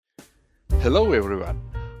Hello, everyone.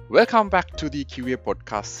 Welcome back to the QA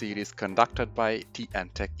podcast series conducted by T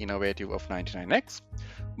and Tech Innovative of 99X.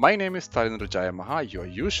 My name is Tarindra Jayamaha, your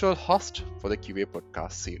usual host for the QA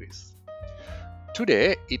podcast series.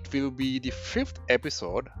 Today, it will be the fifth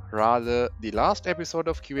episode, rather, the last episode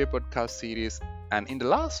of QA podcast series. And in the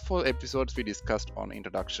last four episodes, we discussed on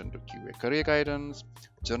introduction to QA career guidance,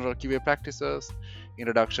 general QA practices,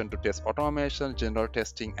 introduction to test automation, general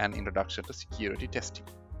testing, and introduction to security testing.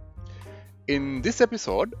 In this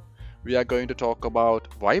episode, we are going to talk about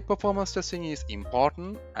why performance testing is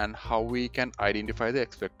important and how we can identify the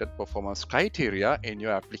expected performance criteria in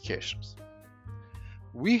your applications.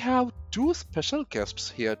 We have two special guests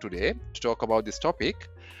here today to talk about this topic,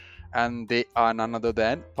 and they are none other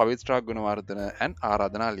than Pavitra Gunawardana and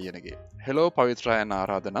Aradhana Liyanage. Hello, Pavitra and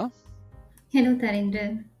Aradhana. Hello,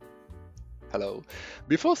 Tarindra. Hello.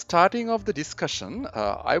 Before starting off the discussion,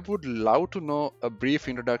 I would love to know a brief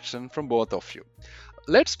introduction from both of you.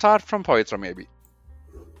 Let's start from Pavitra, maybe.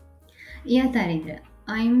 Yeah, Tarindra.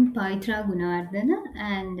 I'm Pavitra Gunardana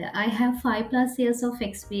and I have 5+ years of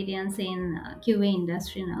experience in QA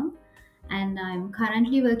industry now. And I'm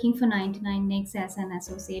currently working for 99Next as an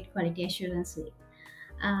associate quality assurance lead.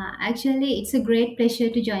 Actually, it's a great pleasure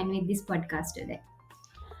to join with this podcast today.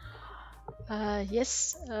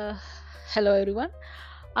 Yes, hello everyone.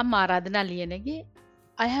 I'm Aradhana Liyanagi.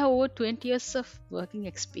 I have over 20 years of working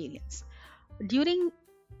experience. During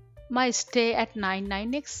my stay at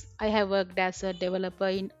 99X, I have worked as a developer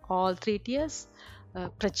in all three tiers, a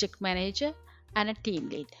project manager, and a team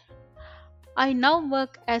lead. I now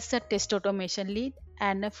work as a test automation lead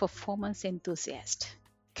and a performance enthusiast.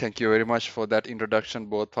 Thank you very much for that introduction,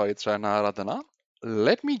 both Pavitra and Aradhana.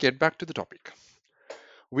 Let me get back to the topic.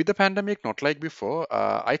 With the pandemic not like before,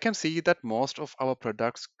 I can see that most of our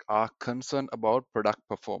products are concerned about product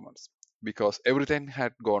performance because everything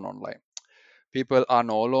had gone online. People are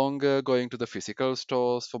no longer going to the physical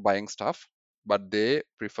stores for buying stuff, but they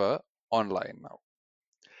prefer online now.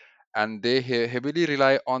 And they heavily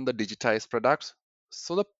rely on the digitized products.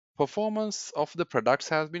 So the performance of the products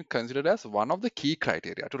has been considered as one of the key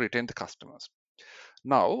criteria to retain the customers.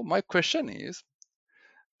 Now, my question is,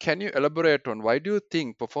 can you elaborate on why do you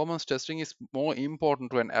think performance testing is more important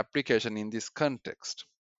to an application in this context?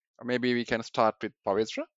 Maybe we can start with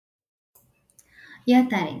Pavitra. Yeah,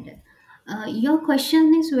 Tarindra. Your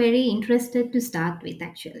question is very interested to start with,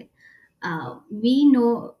 actually. We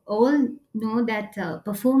know all know that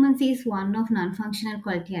performance is one of non-functional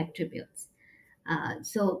quality attributes.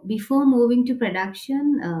 So before moving to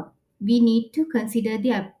production, we need to consider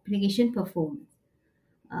the application performance.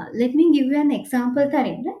 Let me give you an example,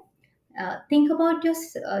 Tarindra. Think about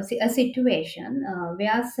a situation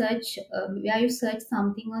where you search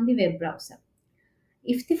something on the web browser.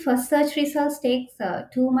 If the first search results takes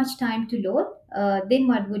too much time to load, then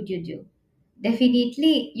what would you do?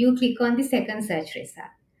 Definitely, you click on the second search result.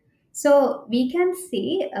 So we can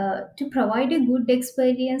see to provide a good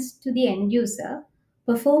experience to the end user,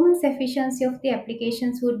 performance efficiency of the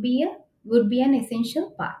applications would be an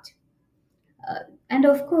essential part. And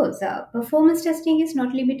of course, performance testing is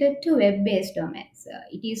not limited to web-based domains.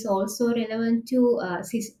 It is also relevant to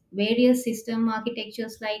various system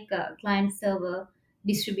architectures like client server,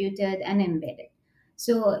 distributed, and embedded.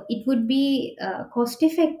 So it would be cost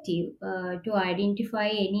effective to identify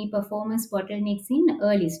any performance bottlenecks in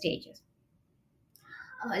early stages.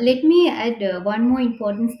 Let me add one more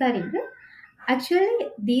important study. Actually,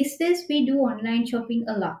 these days we do online shopping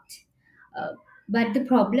a lot. Uh, but the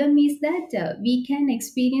problem is that we can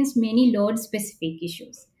experience many load specific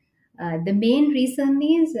issues. The main reason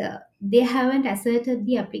is they haven't asserted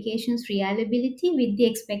the application's reliability with the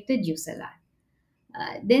expected user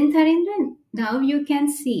life. Then, Tharindran, now you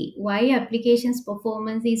can see why applications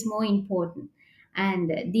performance is more important.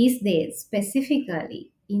 And these days,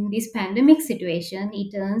 specifically in this pandemic situation,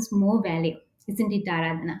 it earns more value, isn't it,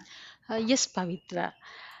 Aradhana? Yes, Pavitra.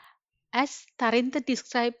 As Tarinda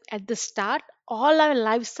described at the start, all our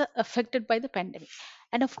lives are affected by the pandemic.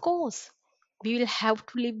 And of course, we will have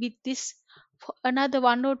to live with this for another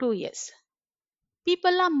 1 or 2 years.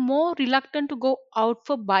 People are more reluctant to go out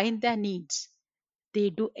for buying their needs. They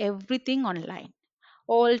do everything online.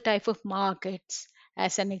 All type of markets,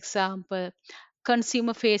 as an example,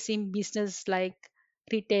 consumer facing business like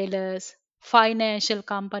retailers, financial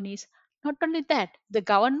companies. Not only that, the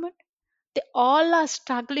government, they all are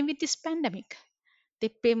struggling with this pandemic. They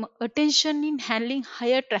pay more attention in handling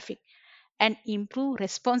higher traffic and improve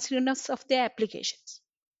responsiveness of their applications.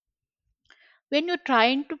 When you're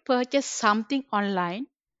trying to purchase something online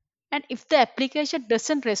and if the application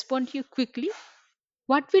doesn't respond to you quickly,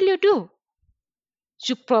 what will you do?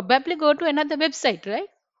 You probably go to another website, right?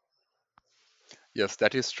 Yes,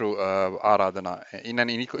 that is true, Aradhana. In an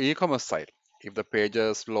e-commerce site, if the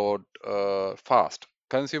pages load fast,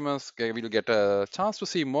 consumers will get a chance to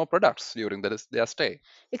see more products during their stay.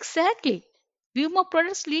 Exactly. View more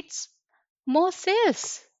products leads more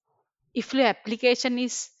sales. If your application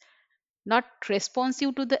is not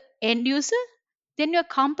responsive to the end user, then your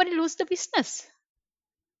company lose the business.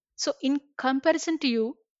 So in comparison to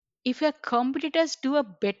you, if your competitors do a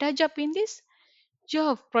better job in this,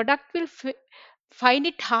 your product will find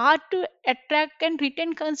it hard to attract and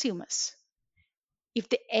retain consumers. If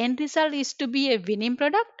the end result is to be a winning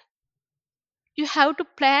product, you have to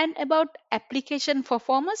plan about application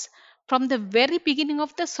performance from the very beginning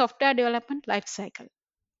of the software development lifecycle.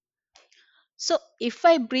 So, if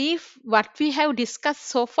I brief what we have discussed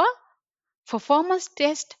so far, performance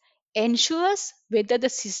test ensures whether the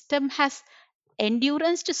system has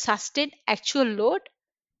endurance to sustain actual load,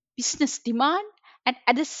 business demand, and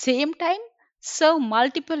at the same time serve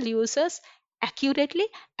multiple users accurately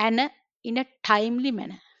and in a timely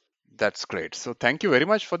manner. That's great. So thank you very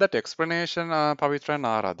much for that explanation, Pavitra and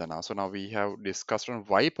Aradhana. So now we have discussed on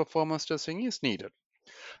why performance testing is needed.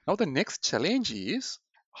 Now the next challenge is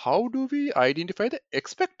how do we identify the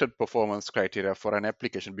expected performance criteria for an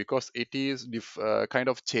application because it is kind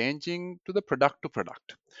of changing to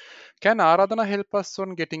product. Can Aradhana help us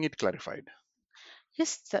on getting it clarified?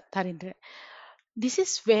 Yes, Tarindra. This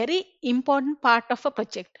is very important part of a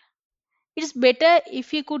project. It is better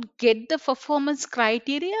if you could get the performance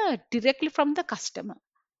criteria directly from the customer.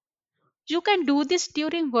 You can do this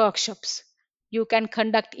during workshops. You can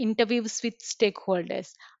conduct interviews with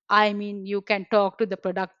stakeholders. I mean, you can talk to the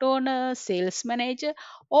product owner, sales manager,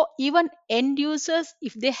 or even end users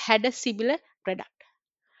if they had a similar product.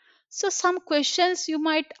 So, some questions you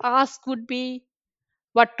might ask would be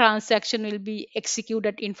what transaction will be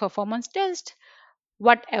executed in performance test,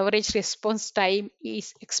 what average response time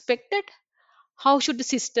is expected, how should the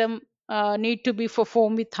system need to be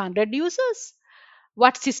performed with 100 users,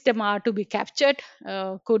 what system are to be captured,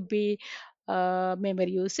 could be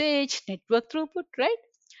memory usage, network throughput, right?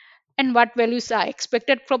 And what values are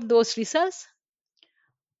expected from those results.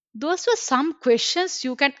 Those were some questions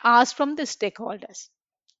you can ask from the stakeholders.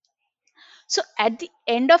 So at the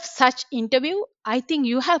end of such interview, I think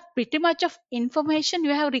you have pretty much of information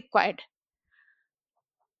you have required.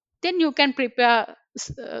 Then you can prepare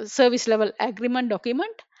service level agreement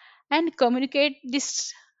document and communicate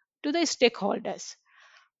this to the stakeholders.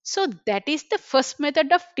 So that is the first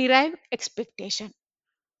method of derived expectation.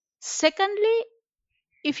 Secondly,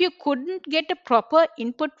 if you couldn't get a proper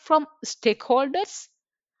input from stakeholders,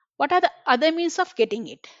 what are the other means of getting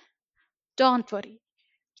it? Don't worry.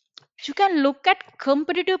 You can look at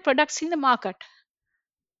competitive products in the market,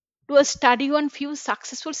 do a study on few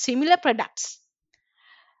successful similar products,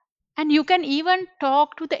 and you can even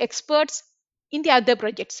talk to the experts in the other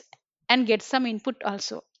projects and get some input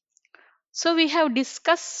also. So we have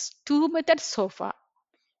discussed two methods so far.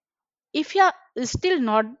 If you are still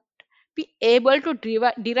not be able to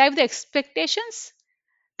derive the expectations,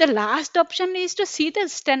 the last option is to see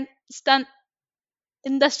the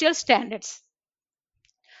industrial standards.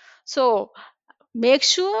 So make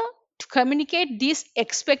sure to communicate these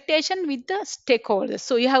expectation with the stakeholders.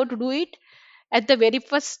 So you have to do it at the very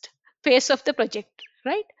first phase of the project,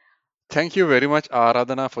 right? Thank you very much,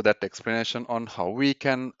 Aradhana, for that explanation on how we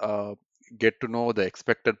can get to know the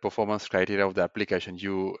expected performance criteria of the application.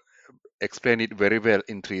 You explained it very well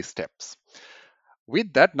in 3 steps.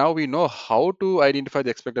 With that, now we know how to identify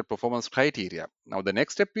the expected performance criteria. Now, the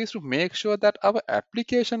next step is to make sure that our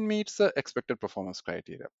application meets the expected performance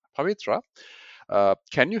criteria. Pavitra,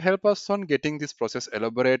 can you help us on getting this process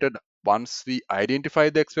elaborated once we identify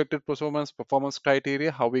the expected performance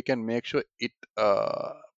criteria? How we can make sure it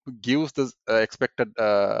gives the expected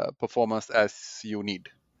performance as you need?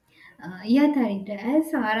 Yeah, Tarindra,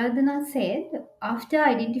 as Aradhana said, after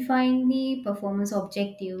identifying the performance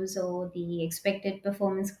objectives or the expected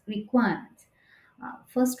performance requirements,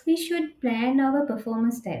 first we should plan our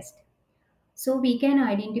performance test. So we can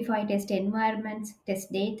identify test environments,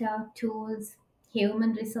 test data, tools,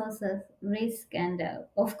 human resources, risk, and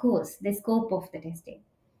of course the scope of the testing.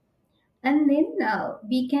 And then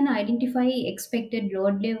we can identify expected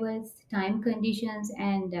load levels, time conditions,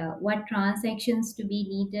 and what transactions to be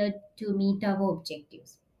needed to meet our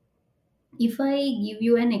objectives. If I give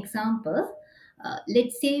you an example,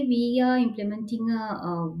 let's say we are implementing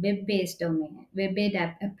a web-based domain, web-based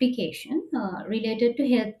application related to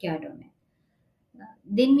healthcare domain.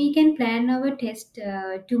 Then we can plan our test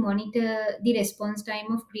to monitor the response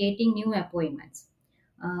time of creating new appointments.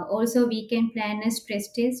 Also, we can plan a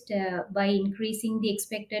stress test by increasing the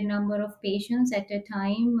expected number of patients at a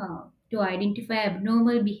time to identify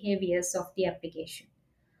abnormal behaviors of the application.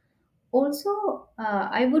 Also,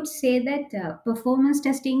 I would say that performance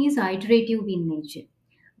testing is iterative in nature.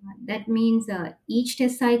 That means each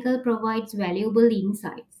test cycle provides valuable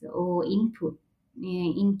insights or input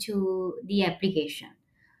into the application.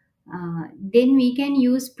 Then we can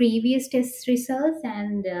use previous test results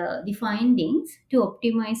and the findings to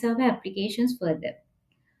optimize our applications further.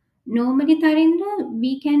 Normally, Tarendra,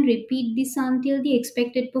 we can repeat this until the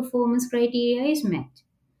expected performance criteria is met.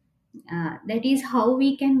 That is how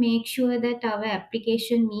we can make sure that our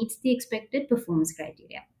application meets the expected performance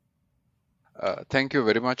criteria. Thank you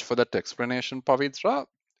very much for that explanation, Pavitra.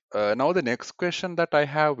 Now, the next question that I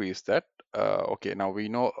have is that, okay, now we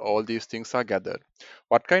know all these things are gathered.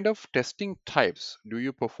 What kind of testing types do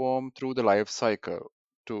you perform through the life cycle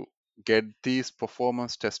to get these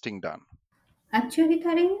performance testing done? Actually,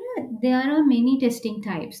 Tarendra, there are many testing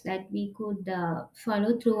types that we could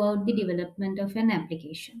follow throughout the development of an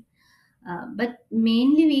application. But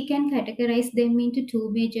mainly we can categorize them into two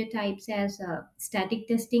major types as static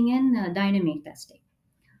testing and dynamic testing.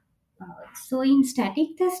 So in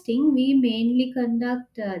static testing, we mainly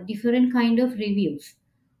conduct different kind of reviews.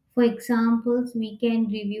 For examples, we can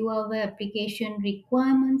review our application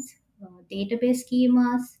requirements, database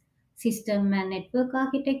schemas, system and network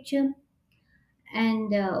architecture,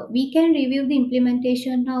 and we can review the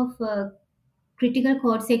implementation of critical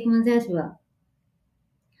code segments as well.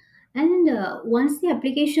 And once the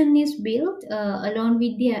application is built, along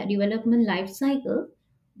with the development life cycle,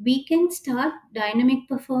 we can start dynamic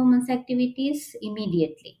performance activities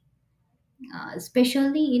immediately.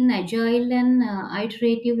 Especially in agile and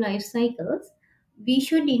iterative life cycles, we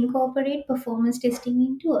should incorporate performance testing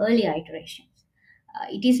into early iterations.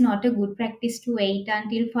 It is not a good practice to wait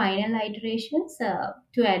until final iterations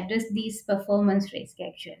to address these performance risks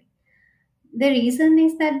actually. The reason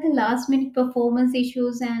is that the last minute performance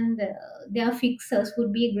issues and their fixes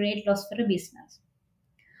would be a great loss for a business.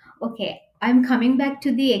 Okay, I'm coming back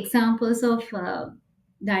to the examples of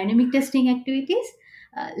dynamic testing activities.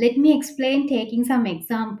 Let me explain taking some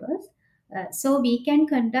examples. So we can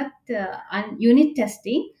conduct unit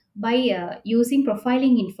testing by using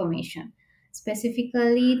profiling information,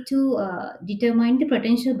 specifically to determine the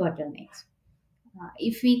potential bottlenecks.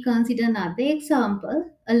 If we consider another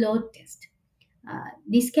example, a load test.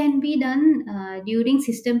 This can be done during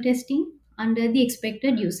system testing under the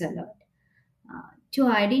expected user load. To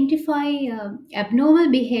identify abnormal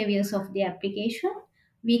behaviors of the application,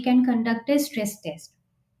 we can conduct a stress test.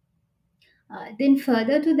 Then,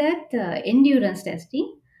 further to that, endurance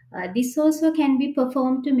testing. This also can be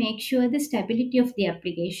performed to make sure the stability of the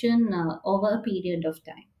application over a period of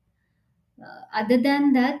time. Other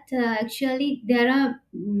than that, actually, there are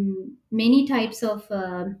many types of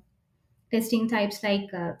testing types like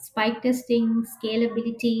spike testing,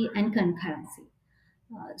 scalability, and concurrency.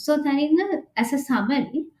 So, Tanina, as a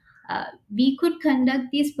summary, we could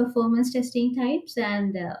conduct these performance testing types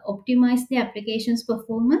and optimize the application's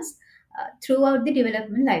performance throughout the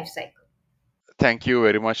development lifecycle. Thank you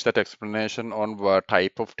very much that explanation on what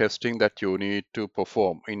type of testing that you need to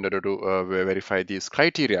perform in order to verify these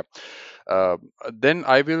criteria. Uh, then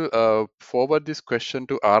I will forward this question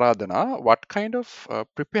to Aradhana. What kind of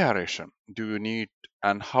preparation do you need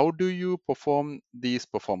and how do you perform these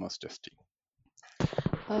performance testing?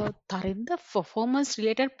 Tarin, the performance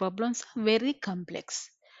related problems are very complex.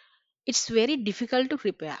 It's very difficult to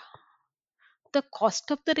repair. The cost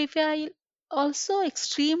of the repair is also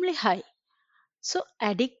extremely high. So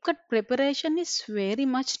adequate preparation is very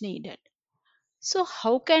much needed. So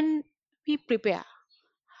how can we prepare?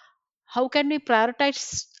 How can we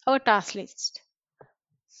prioritize our task list?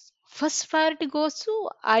 First priority goes to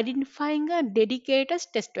identifying a dedicated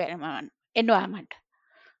test environment.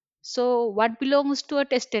 So what belongs to a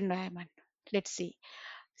test environment? Let's see.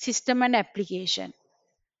 System and application,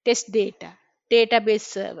 test data, database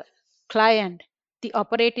server, client, the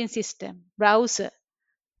operating system, browser,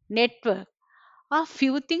 network. A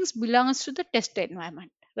few things belongs to the test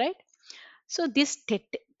environment, right? So this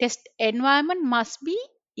test environment must be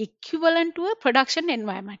equivalent to a production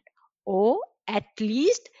environment, or at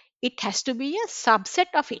least it has to be a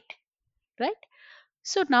subset of it, right?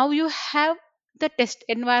 So now you have the test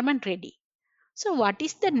environment ready. So what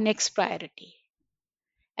is the next priority?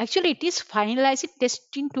 Actually, it is finalizing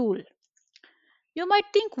testing tool. You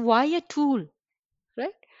might think, why a tool,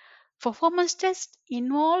 right? Performance test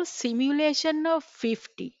involves simulation of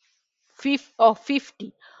 50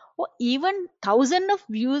 or even thousand of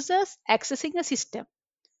users accessing a system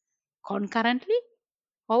concurrently.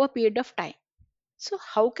 over a period of time. So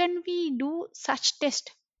how can we do such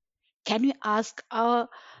test? Can we ask our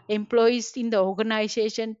employees in the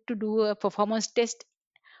organization to do a performance test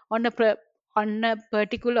on on a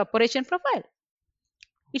particular operation profile?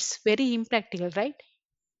 It's very impractical, right?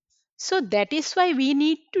 So that is why we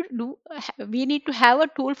need to have a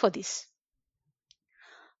tool for this.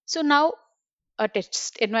 So now a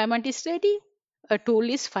test environment is ready, a tool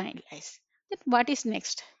is finalized. Then what is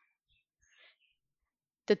next?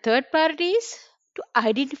 The third priority is to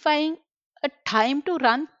identifying a time to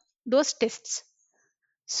run those tests.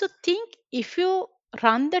 So think, if you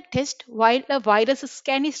run the test while a virus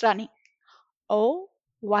scan is running or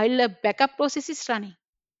while a backup process is running,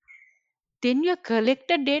 then your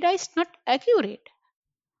collected data is not accurate.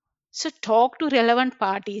 So talk to relevant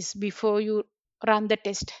parties before you run the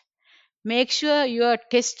test. Make sure your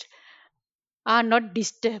tests are not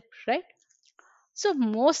disturbed, right? So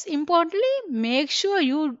most importantly, make sure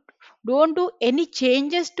you don't do any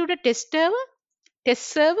changes to the test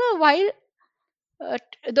server while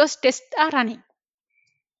those tests are running.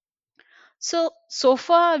 So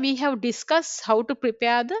far we have discussed how to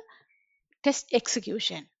prepare the test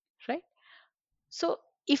execution, right? So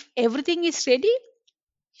if everything is ready,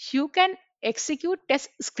 you can execute test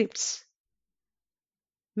scripts.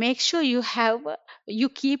 Make sure you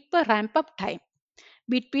keep a ramp up time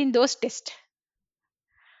between those tests.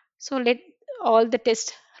 So let all the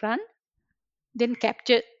tests run, then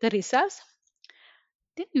capture the results.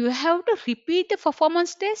 Then you have to repeat the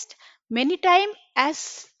performance test many times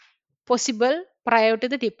as possible prior to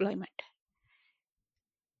the deployment,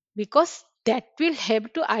 because that will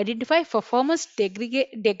help to identify performance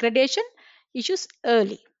degradation issues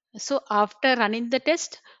early. So after running the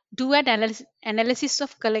test, do an analysis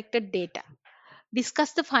of collected data.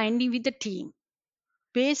 Discuss the finding with the team.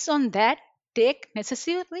 Based on that, take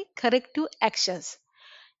necessary corrective actions.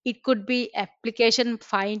 It could be application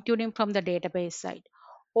fine tuning from the database side,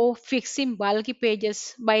 or fixing bulky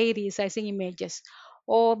pages by resizing images,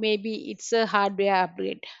 or maybe it's a hardware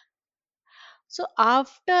upgrade. So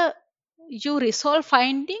after you resolve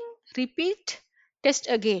finding, repeat test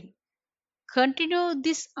again. Continue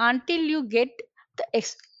this until you get the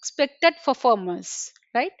expected performance,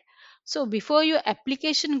 right? So before your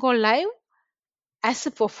application go live, as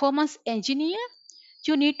a performance engineer,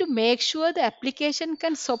 you need to make sure the application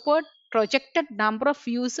can support projected number of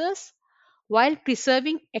users while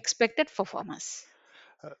preserving expected performance.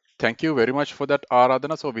 Thank you very much for that,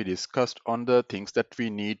 Aradhana. So we discussed on the things that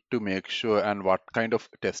we need to make sure and what kind of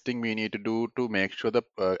testing we need to do to make sure the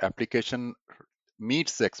application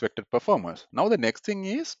meets the expected performance. Now the next thing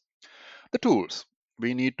is the tools.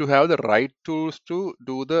 We need to have the right tools to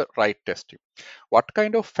do the right testing. What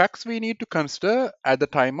kind of facts we need to consider at the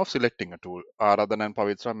time of selecting a tool? Aradhana and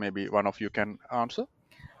Pavitra, maybe one of you can answer.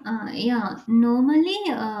 Yeah, normally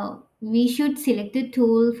we should select a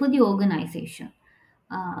tool for the organization,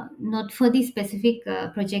 not for the specific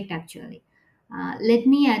project actually. Let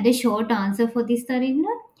me add a short answer for this,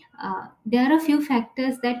 Tarindra. There are a few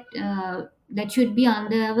factors that should be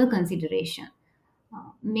under our consideration.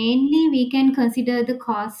 Mainly, we can consider the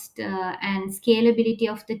cost and scalability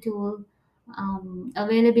of the tool,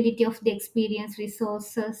 availability of the experienced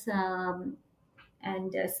resources,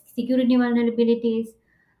 and security vulnerabilities,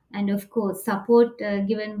 and of course support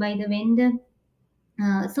given by the vendor.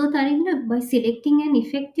 So Tarindra, by selecting an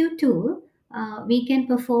effective tool, we can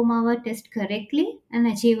perform our test correctly and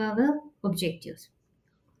achieve our objectives.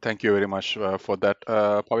 Thank you very much for that,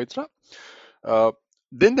 Pavitra. Uh,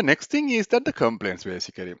 then the next thing is that the complaints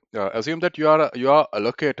basically. Assume that you are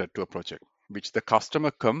allocated to a project which the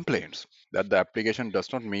customer complains that the application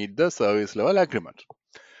does not meet the service level agreement.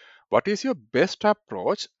 What is your best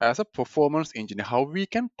approach as a performance engineer? How we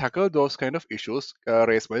can tackle those kind of issues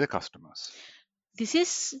raised by the customers? This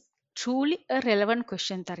is truly a relevant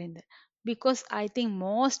question, Tarinder, because I think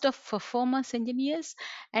most of performance engineers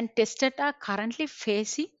and testers are currently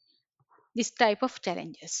facing this type of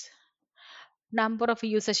challenges. Number of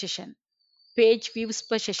user session, page views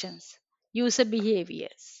per sessions, user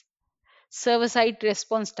behaviors, server side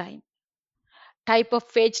response time, type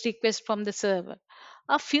of page request from the server,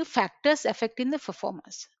 are few factors affecting the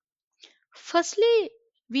performance. Firstly,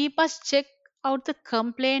 we must check out the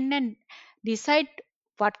complaint and decide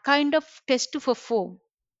what kind of test to perform.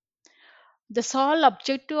 The sole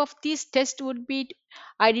objective of these tests would be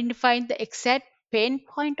identifying the exact pain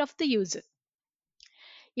point of the user.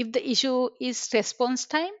 If the issue is response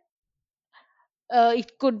time,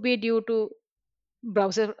 it could be due to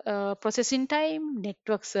browser processing time,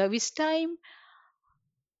 network service time,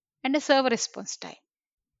 and a server response time.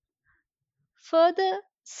 Further,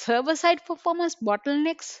 server side performance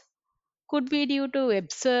bottlenecks could be due to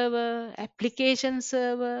web server, application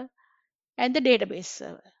server, and the database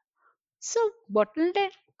server. So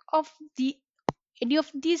bottleneck of the any of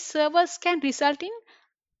these servers can result in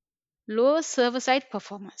lower server side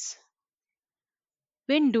performance.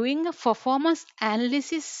 When doing a performance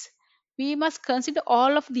analysis, we must consider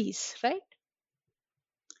all of these, right?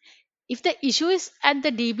 If the issue is at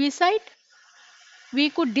the DB side, we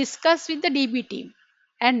could discuss with the DB team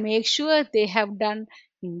and make sure they have done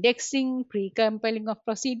indexing, pre-compiling of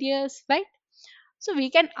procedures, right? So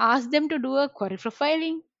we can ask them to do a query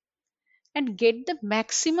profiling and get the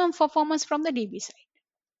maximum performance from the DB side.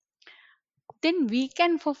 Then we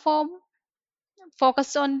can focus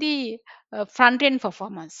on the front end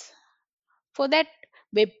performance. For that,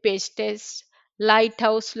 web page test,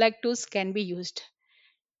 lighthouse like tools can be used.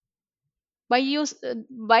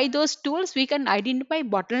 By those tools, we can identify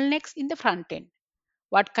bottlenecks in the front end.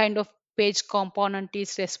 What kind of page component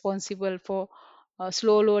is responsible for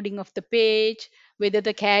slow loading of the page, whether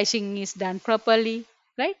the caching is done properly,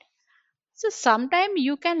 right? So sometimes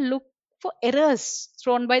you can look for errors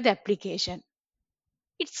thrown by the application.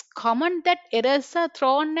 It's common that errors are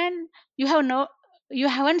thrown and you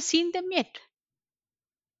haven't seen them yet.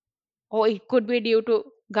 Or it could be due to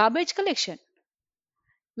garbage collection,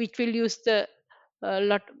 which will use the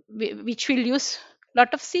which will use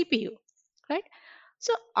lot of CPU, right?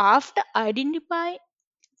 So after identify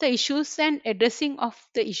the issues and addressing of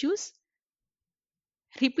the issues,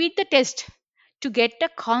 repeat the test to get the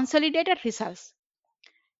consolidated results.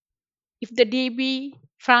 If the DB,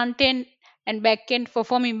 front end, and back end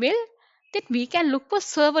performing well, then we can look for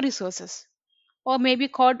server resources or maybe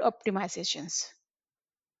code optimizations.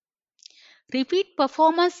 Repeat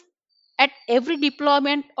performance at every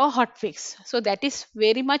deployment or hotfix. So that is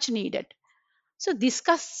very much needed. So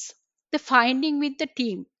discuss the finding with the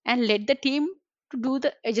team and let the team to do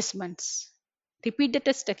the adjustments. Repeat the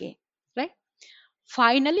test again, right?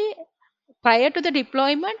 Finally, prior to the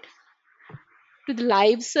deployment to the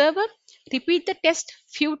live server, repeat the test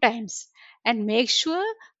few times and make sure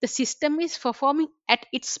the system is performing at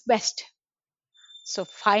its best. So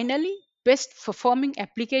finally, best performing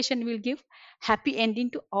application will give happy ending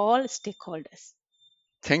to all stakeholders.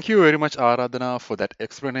 Thank you very much, Aradhana, for that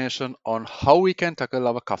explanation on how we can tackle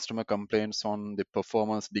our customer complaints on the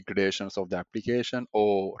performance degradations of the application,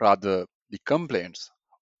 or rather, the complaints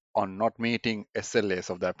on not meeting SLAs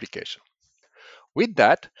of the application. With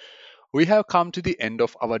that, we have come to the end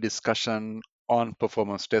of our discussion on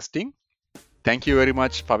performance testing. Thank you very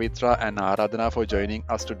much, Pavitra and Aradhana, for joining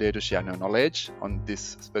us today to share your knowledge on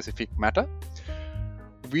this specific matter.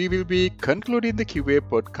 We will be concluding the QA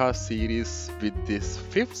podcast series with this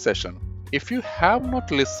fifth session. If you have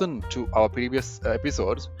not listened to our previous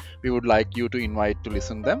episodes, we would like you to invite to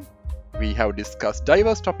listen them. We have discussed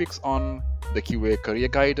diverse topics on the QA career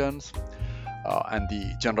guidance and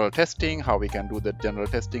the general testing, how we can do the general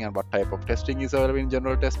testing and what type of testing is available in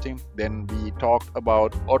general testing. Then we talked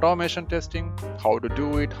about automation testing, how to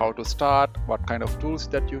do it, how to start, what kind of tools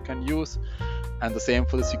that you can use, and the same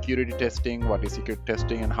for the security testing, what is security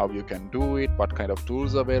testing and how you can do it, what kind of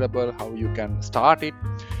tools are available, how you can start it.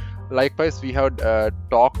 Likewise, we have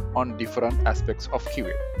talked on different aspects of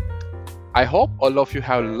QA. I hope all of you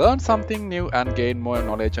have learned something new and gained more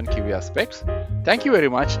knowledge on QA aspects. Thank you very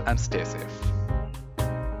much and stay safe.